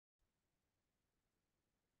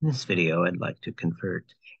In this video, I'd like to convert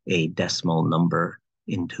a decimal number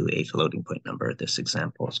into a floating point number. This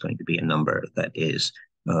example is going to be a number that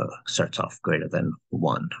starts off greater than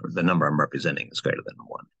 1, or the number I'm representing is greater than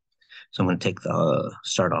 1. So I'm going to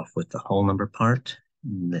start off with the whole number part.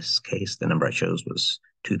 In this case, the number I chose was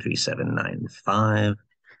 23795.1468.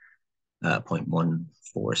 I'm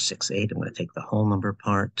going to take the whole number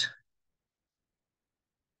part.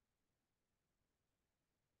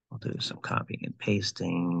 I'll do some copying and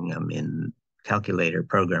pasting. I'm in calculator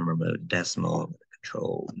programmer mode decimal. I'm going to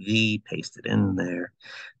Control V, paste it in there.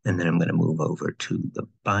 And then I'm going to move over to the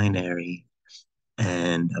binary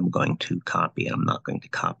and I'm going to copy. I'm not going to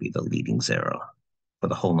copy the leading zero. For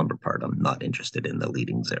the whole number part, I'm not interested in the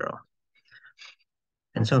leading zero.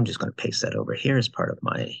 And so I'm just going to paste that over here as part of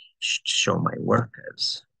my show my work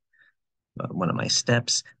as one of my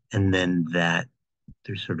steps. And then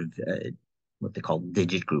there's sort of what they call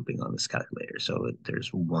digit grouping on this calculator. So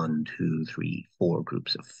there's 1, 2, 3, 4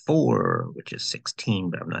 groups of 4, which is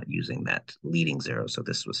 16, but I'm not using that leading zero. So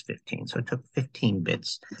this was 15. So it took 15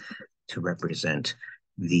 bits to represent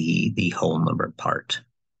the whole number part.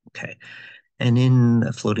 Okay. And in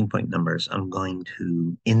floating point numbers, I'm going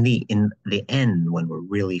to, in the end, when we're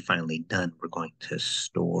really finally done, we're going to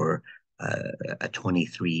store a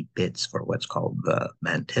 23 bits for what's called the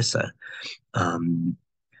mantissa.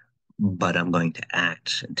 But I'm going to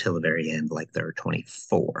act until the very end like there are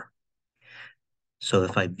 24. So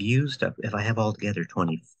if I have altogether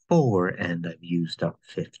 24 and I've used up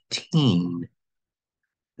 15,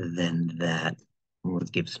 then that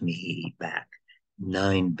gives me back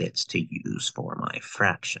 9 bits to use for my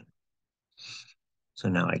fraction. So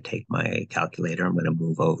now I take my calculator, I'm going to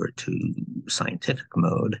move over to scientific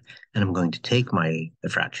mode, and I'm going to take the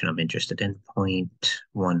fraction I'm interested in,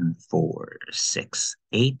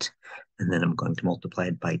 0.1468, and then I'm going to multiply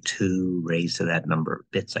it by 2 raised to that number of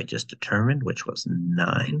bits I just determined, which was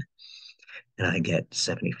 9, and I get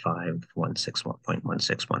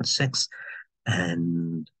 75.161.1616,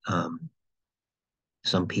 and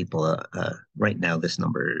some people, right now this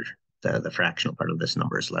number, the fractional part of this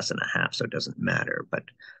number is less than a half, so it doesn't matter. But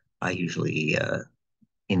I usually,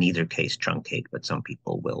 in either case, truncate, but some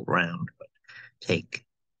people will round. But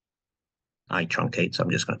I truncate, so I'm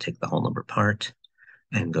just going to take the whole number part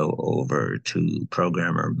and go over to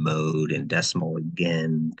programmer mode in decimal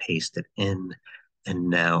again, paste it in. And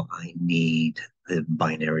now I need the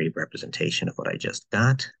binary representation of what I just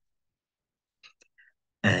got.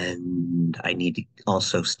 And I need to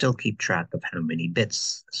also still keep track of how many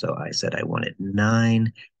bits. So I said I wanted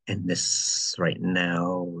 9, and this right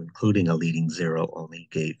now, including a leading zero, only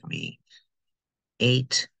gave me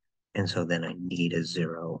 8. And so then I need a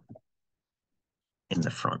 0 in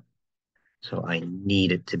the front. So I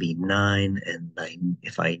need it to be 9, and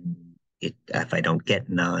if I don't get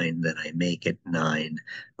 9, then I make it 9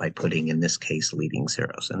 by putting, in this case, leading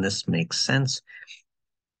zeros. And this makes sense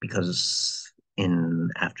because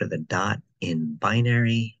after the dot in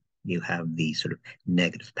binary, you have the sort of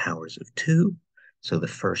negative powers of 2. So the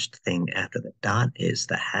first thing after the dot is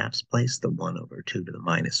the halves place, the 1 over 2 to the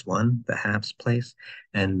minus 1, the halves place,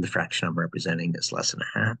 and the fraction I'm representing is less than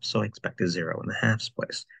a half, so I expect a 0 in the halves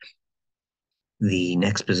place. The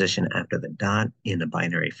next position after the dot in a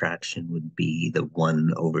binary fraction would be the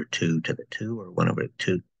 1 over 2 to the 2, or 1 over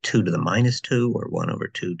 2 to the minus 2, or 1 over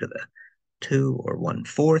 2 to the 2, or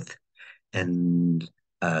 1/4. And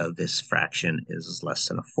this fraction is less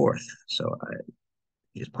than a fourth, so I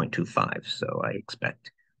use 0.25, so I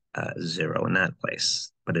expect 0 in that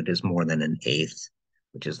place, but it is more than an eighth,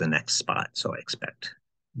 which is the next spot, so I expect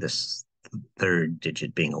this third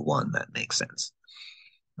digit being a 1. That makes sense.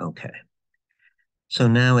 Okay, so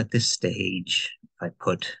now at this stage, I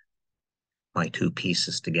put my 2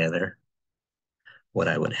 pieces together. What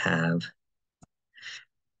I would have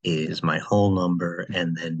is my whole number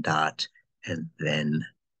and then dot and then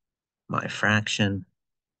my fraction.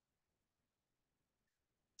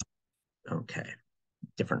 Okay,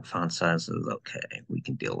 different font sizes. Okay, we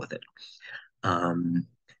can deal with it.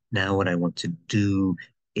 Now what I want to do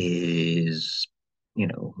is,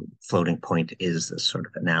 floating point is this sort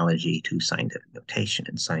of analogy to scientific notation.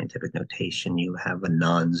 In scientific notation, you have a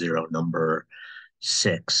non-zero number,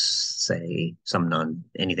 6, say,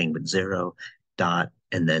 anything but 0, dot,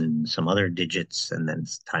 and then some other digits, and then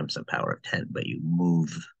times the power of 10, but you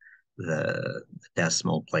move the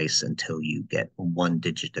decimal place until you get 1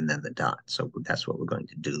 digit and then the dot. So that's what we're going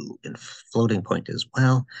to do in floating point as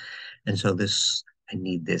well. And so I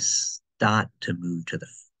need this dot to move to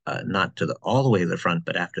not to all the way to the front,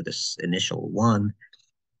 but after this initial 1.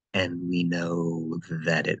 And we know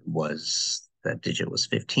that that digit was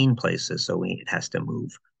 15 places, so it has to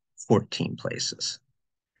move 14 places.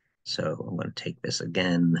 So I'm going to take this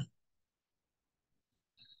again,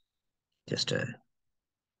 just to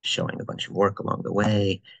showing a bunch of work along the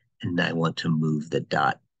way. And I want to move the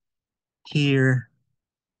dot here,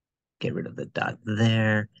 get rid of the dot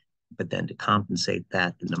there. But then to compensate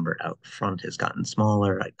that, the number out front has gotten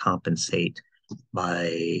smaller. I compensate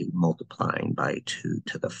by multiplying by 2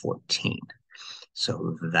 to the 14.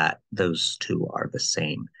 So that those two are the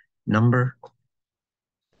same number.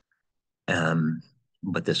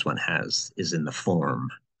 But this one is in the form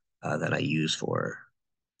that I use for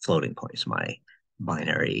floating points, my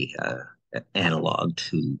binary analog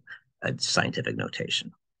to a scientific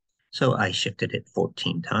notation. So I shifted it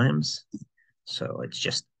 14 times. So it's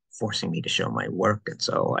just forcing me to show my work. And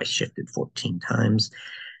so I shifted 14 times.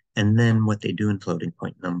 And then what they do in floating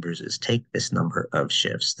point numbers is take this number of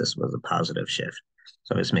shifts. This was a positive shift.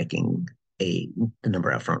 So I was making the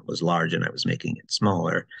number out front was large and I was making it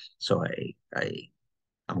smaller. So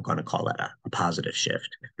I'm going to call that a positive shift.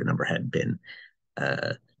 If the number had been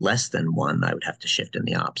less than 1, I would have to shift in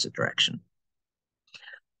the opposite direction.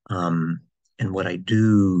 And what I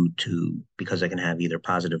do because I can have either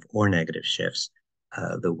positive or negative shifts,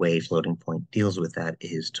 the way floating point deals with that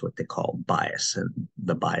is to what they call bias. And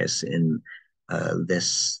the bias in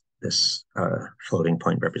this floating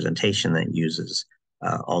point representation that uses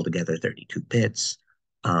altogether 32 bits,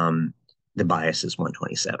 the bias is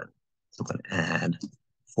 127. So I'm going to add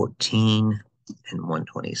 14 and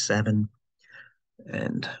 127.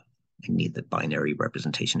 And I need the binary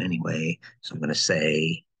representation anyway. So I'm going to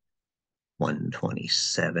say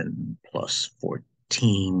 127 plus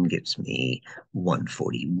 14 gives me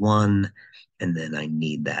 141. And then I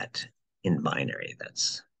need that in binary.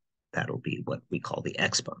 That'll be what we call the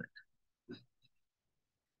exponent.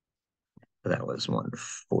 So that was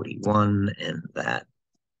 141, and that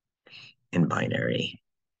in binary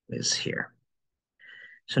is here.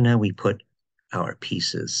 So now we put our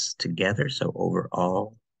pieces together. So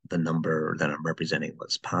overall, the number that I'm representing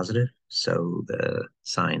was positive. So the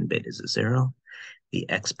sign bit is a 0. The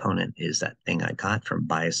exponent is that thing I got from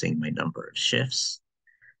biasing my number of shifts.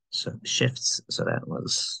 So shifts, so that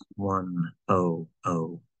was 1, 0,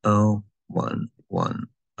 0, 0, 1, 1,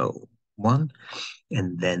 0, 1.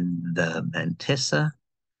 And then the mantissa,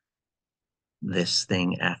 this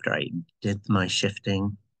thing after I did my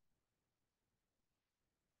shifting,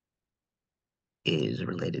 is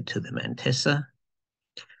related to the mantissa,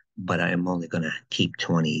 but I'm only going to keep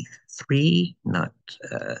 23, not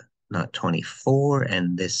 24.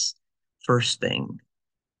 And this first thing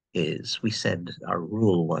is, we said our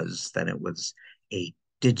rule was that it was a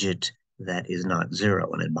digit that is not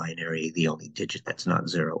 0. And in binary, the only digit that's not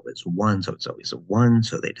 0 is 1. So it's always a 1.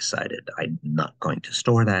 So they decided I'm not going to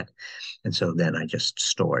store that. And so then I just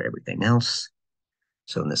store everything else.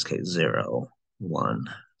 So in this case, 0, 1,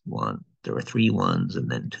 1. There were 3 ones, and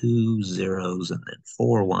then 2 zeros, and then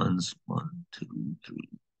 4 ones. 1, 2, 3,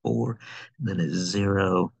 4. And then a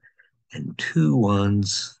 0 and 2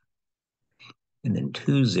 ones, and then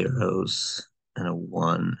 2 zeros and a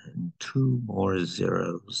 1 and 2 more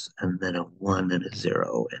zeros, and then a 1 and a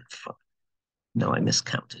 0 and 5. No, I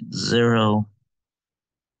miscounted. 0,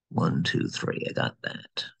 1, 2, 3. I got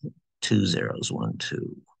that. 2 zeros, 1,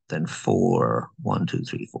 2. Then 4, 1, 2,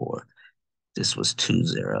 3, 4. This was 2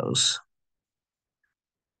 zeros.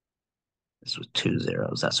 This was 2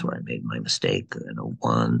 zeros. That's where I made my mistake. And a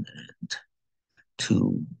 1 and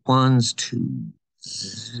 2 ones, 2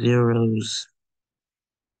 zeros,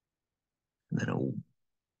 and then a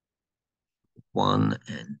 1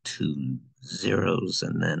 and 2 zeros,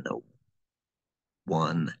 and then a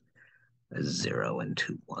 1, a 0, and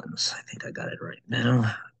 2 ones. I think I got it right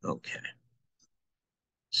now. Okay.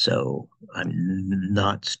 So I'm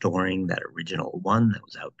not storing that original 1 that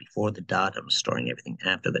was out before the dot. I'm storing everything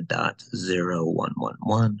after the dot. 0, 1, 1,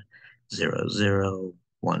 1, 0, 0,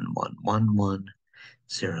 1, 1, 1, 1,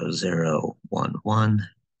 0, 0, 1, 1,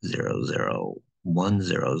 0, 0, 1,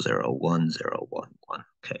 0, 0, 1, 0, 1, 1.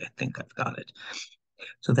 Okay, I think I've got it.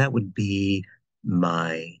 So that would be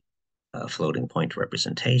my floating point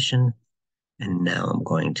representation. And now I'm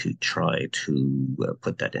going to try to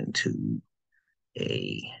put that into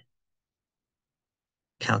a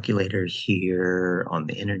calculator here on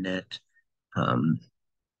the internet,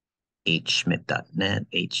 hschmidt.net,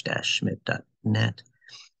 h-schmidt.net.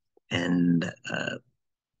 And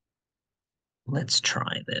let's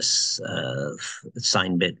try this. The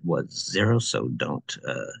sign bit was 0, so don't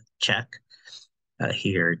check.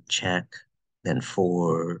 Here, check. Then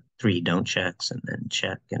 4, 3 don't checks, and then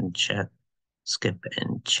check and check. Skip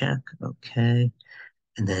and check. Okay.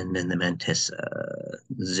 And then in the mantis,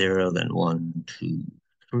 0, then 1, 2,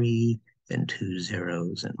 3, then 2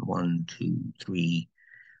 zeros, and 1, 2, 3,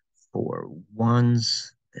 4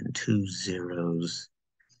 ones, then 2 zeros,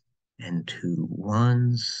 and 2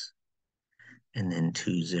 ones, and then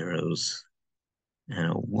 2 zeros,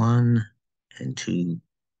 and a 1, and 2,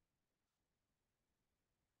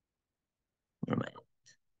 where am I?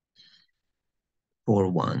 4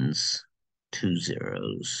 ones, 2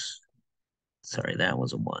 zeros. Sorry, that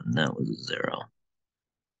was a 1, that was a 0.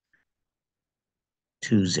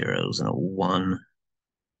 2 zeros and a 1,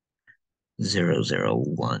 0, 0,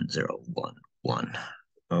 1, 0, 1, 1.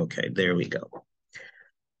 Okay, there we go.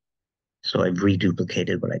 So I've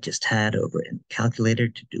reduplicated what I just had over in the calculator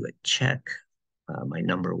to do a check. My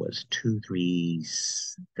number was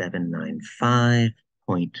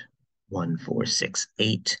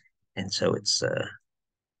 23795.1468. And so it's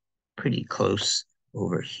pretty close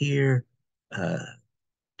over here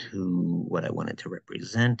to what I wanted to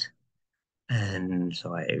represent. And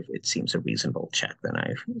so it seems a reasonable check. Then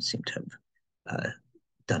I seem to have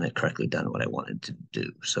done it correctly, done what I wanted to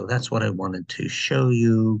do. So that's what I wanted to show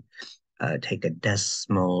you. Take a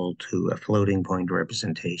decimal to a floating point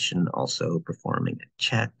representation, also performing a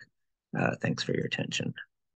check. Thanks for your attention.